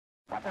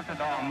What does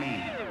it all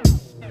mean?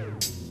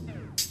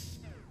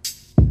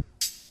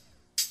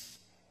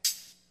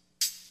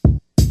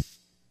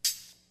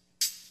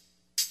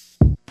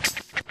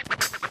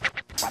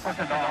 What does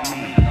it all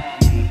mean?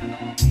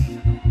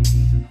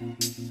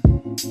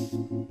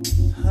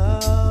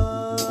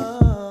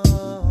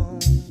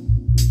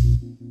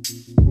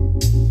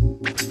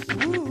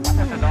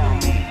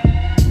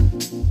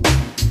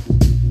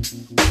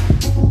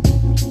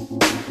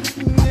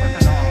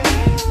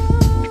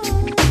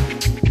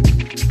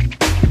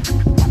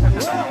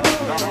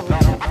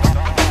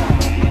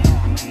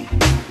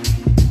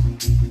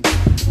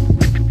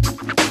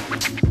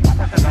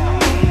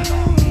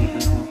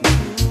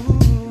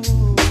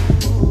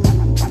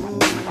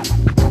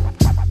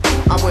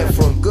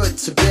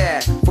 To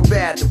bad, from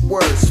bad to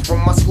worse. From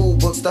my school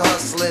books to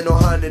hustling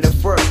on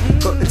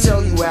 101st. Couldn't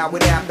tell you how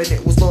it happened,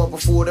 it was long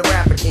before the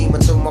rapper came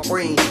into my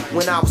brain.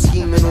 When I was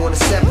scheming on the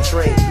 7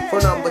 train.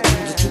 From number 2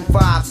 to 2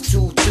 5s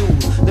to 2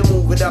 2. Then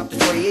move it up to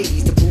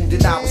 380s to prove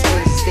that I was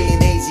crazy.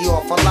 Staying easy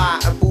off a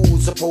lot of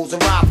booze. Supposed to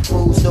rob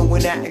crews.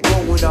 Knowing that and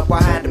growing up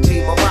I had to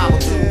pay my rival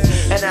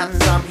dues. And at the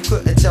time you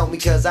couldn't tell me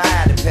cause I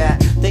had it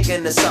pat.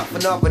 Thinking of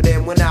something other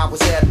than when I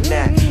was having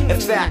that. In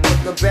fact,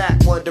 looking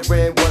back,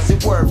 wondering was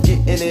it worth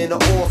getting into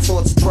all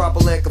sorts of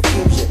trouble and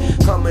confusion.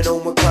 Coming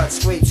home with cuts,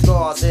 scrapes,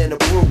 scars, and the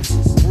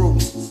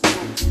bruises.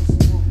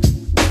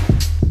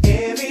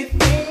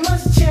 Everything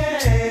must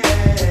change.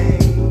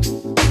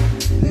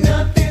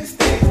 Nothing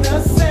stays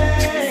the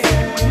same.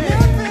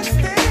 Nothing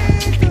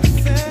stays the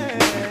same.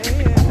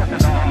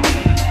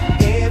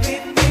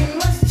 Everything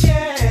must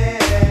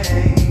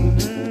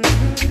change.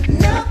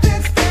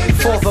 Nothing stays the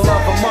same. For the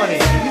love of money,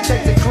 you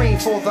take the cream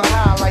for the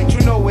highlight.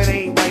 You know it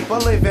ain't right,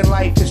 but living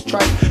life is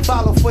trite.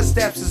 Follow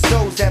footsteps as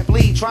those that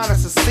bleed, trying to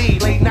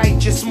succeed. Late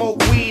night, you smoke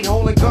weed,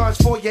 holding guns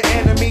for your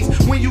enemies.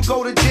 When you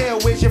go to jail,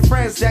 where's your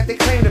friends that they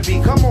claim to be?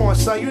 Come on,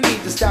 son, you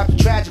need to stop the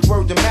tragic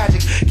word to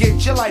magic.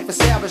 Get your life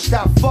established,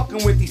 stop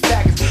fucking with these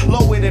faggots.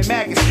 Lower than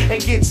maggots,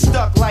 and get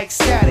stuck like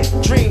static.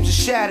 Dreams are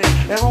shattered,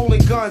 and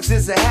holding guns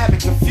is a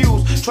habit.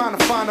 Confused, trying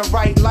to find the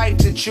right life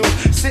to choose.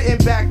 Sitting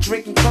back,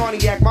 drinking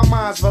cognac, my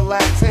mind's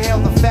relaxed. Inhale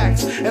the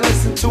facts, and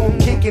listen to them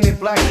kicking it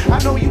black.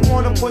 I know you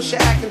wanna push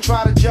your act and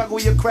try to juggle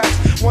your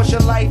cracks. Once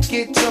your life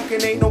get took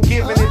and ain't no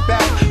giving it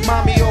back.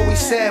 Mommy always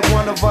said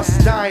one of us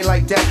is dying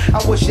like that.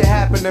 I wish it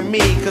happened to me,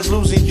 cause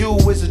losing you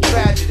is a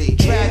tragedy.